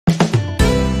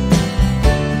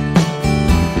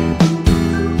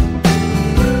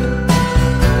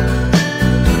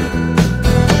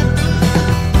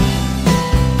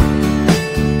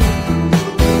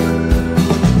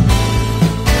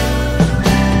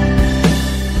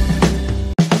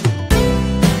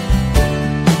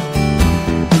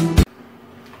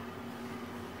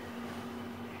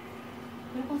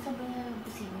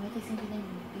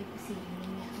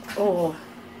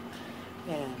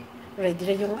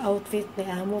sila yung outfit ni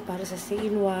Amo para sa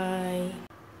CNY.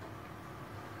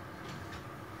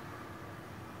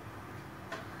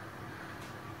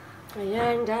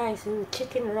 Ayan guys, yung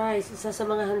chicken rice, isa sa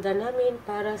mga handa namin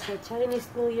para sa Chinese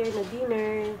New Year na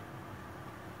dinner.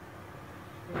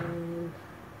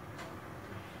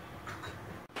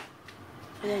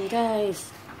 Ayan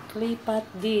guys, clay pot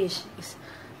dish.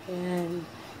 Ayan.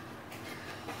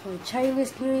 For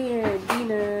Chinese New Year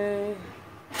dinner.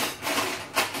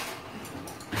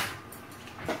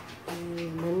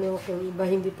 Manok, yung iba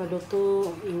hindi pa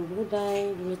luto, yung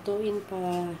gulay, lutuin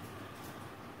pa.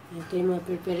 Ito yung mga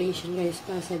preparation guys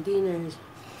para sa dinner.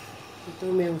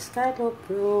 Ito may scallop,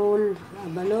 prawn,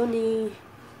 abalone,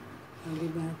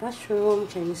 diba, mushroom,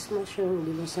 Chinese mushroom,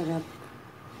 diba sarap.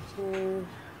 So,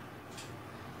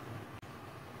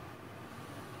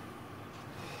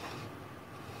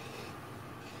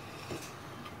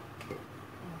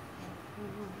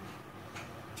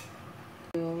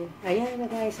 ayan na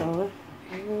guys, oh.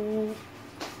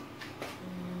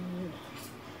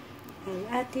 Ang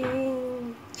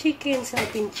ating chicken sa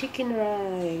ating chicken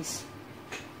rice.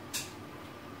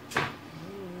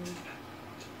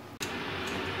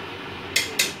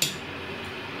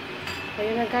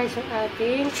 Ayan na guys, ang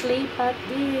ating clay pot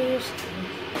dish.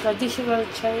 Traditional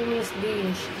Chinese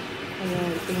dish.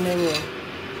 Ayan, tingnan nyo.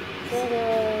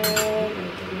 Tadaan!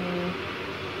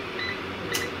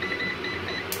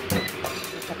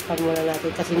 Takpan muna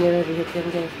natin kasi nire-reheat yan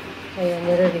guys. Ayan,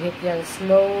 nire-reheat yan.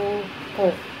 Slow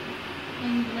cook.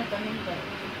 Hindi na tanin ba?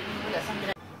 Wala sang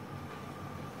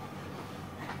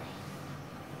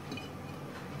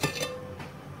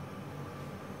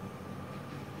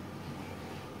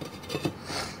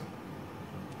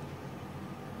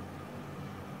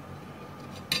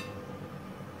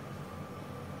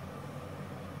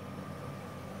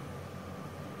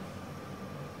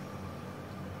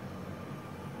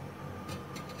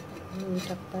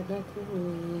takpan natin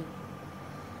eh.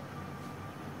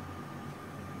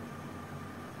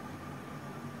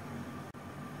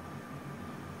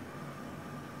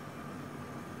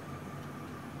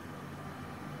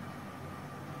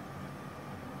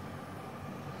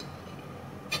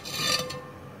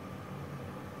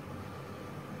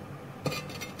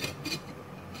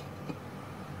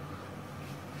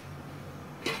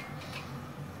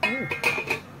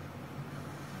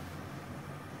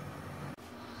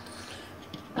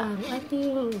 Ang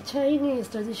ating Chinese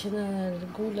traditional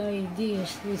gulay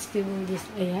dish is doing this.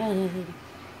 Ayan.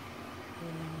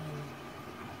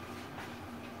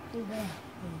 Diba?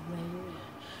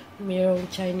 Mayroong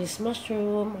Chinese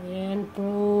mushroom. Ayan,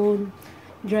 prawn,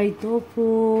 dry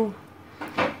tofu.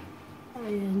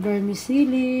 Ayan,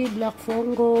 vermicelli, black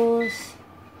fungus,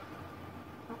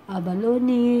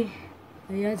 abalone.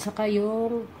 Ayan, saka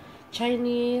yung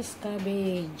Chinese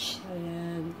cabbage.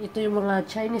 Ayan. Ito yung mga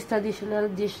Chinese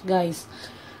traditional dish, guys.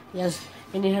 Yes,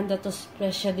 inihanda to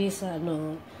specially sa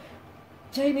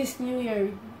Chinese New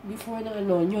Year before ng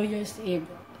New Year's Eve.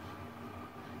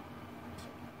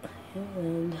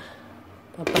 Ayan.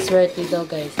 Papaswerte daw,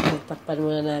 guys. Takpan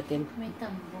muna natin. may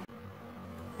tambo.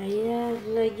 Ayan,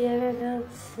 lagyan na ng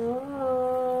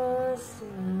sauce.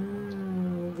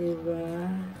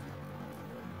 Diba?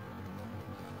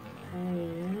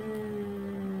 Ayan.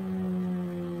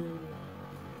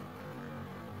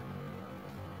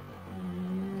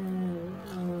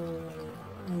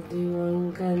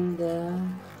 Ang ganda.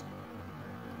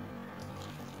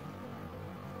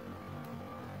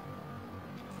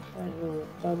 Ano,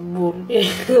 pamuli.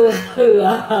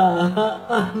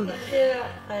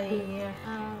 Ay,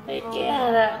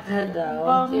 kaya ka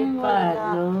daw. Di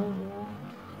paano?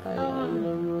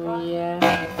 Paano mo yan?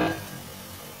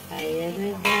 Ayan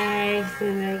na guys.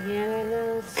 Nilagyan na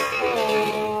ng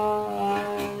sauce.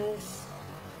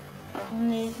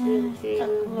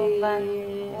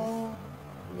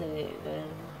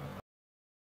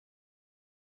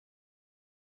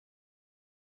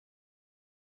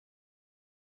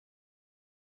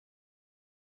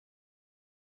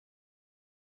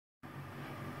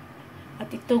 At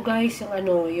ito guys,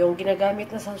 yung ginagamit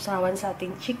na sausawan sa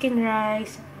ating chicken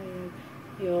rice,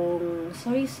 yung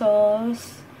soy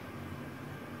sauce,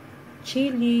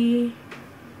 chili,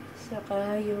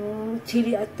 saka yung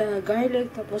chili at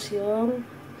garlic, tapos yung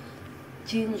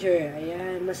ginger.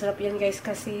 Ayan, masarap yan guys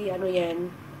kasi yan,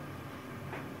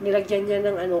 nilagyan niya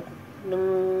ng ng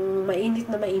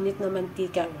mainit na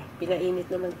mantika, pinainit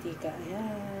na mantika.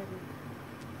 Ayan.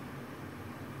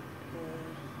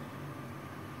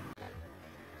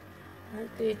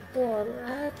 At ito ang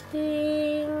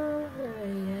ating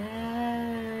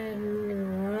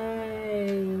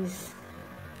rice.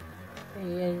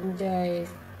 Ayan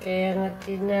guys. Kaya nga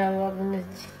tinawag na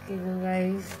chicken skin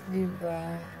guys, diba?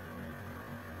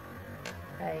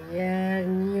 Ayan,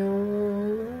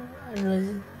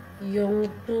 yung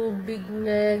tubig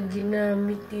na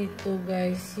ginamit dito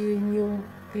guys, yun yung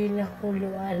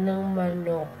pinakuluan ng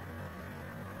manok.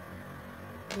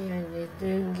 Ayan, ito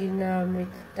yung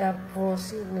ginamit.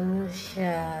 Tapos, ano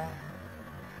siya,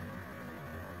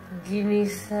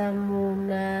 ginisa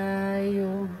muna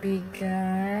yung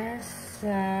bigas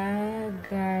sa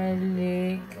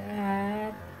garlic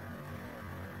at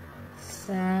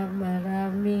sa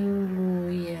maraming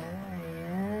luya.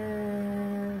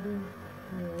 Ayan.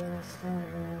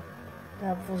 Masarap.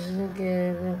 Tapos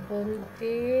nagyan ng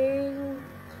konting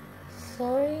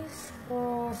soy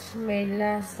sauce. May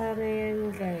lasa na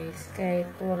yan guys. Kahit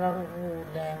walang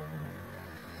ulam.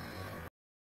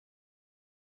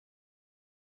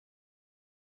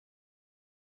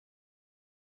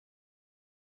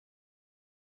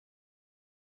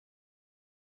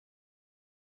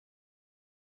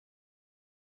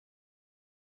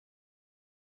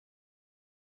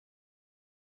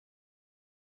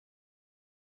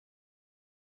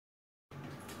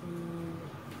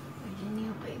 Ayan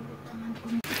yung paibot naman ko.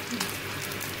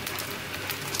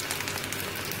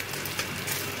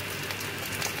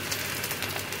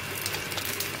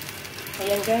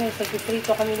 Ayan guys,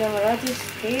 nagpiprito kami ng radish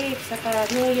cake, saka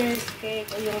New Year's cake,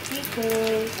 o yung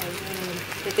pickle. Ayan.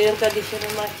 Ito yung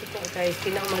traditional machiko guys,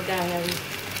 pinangmagahan.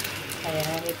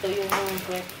 Ayan, ito yung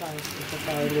breakfast. Ito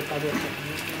tayo lupa dito.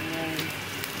 Ayan.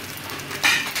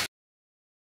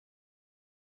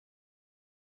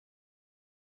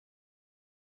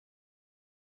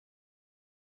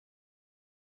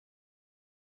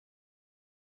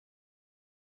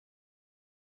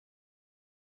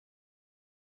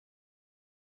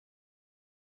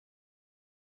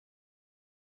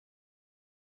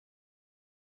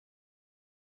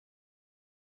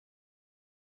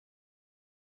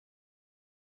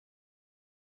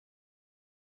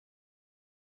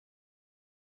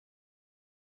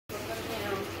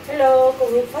 Hello,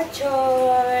 kung may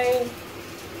fachoy!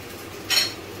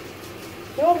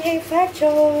 Kung may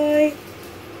fachoy!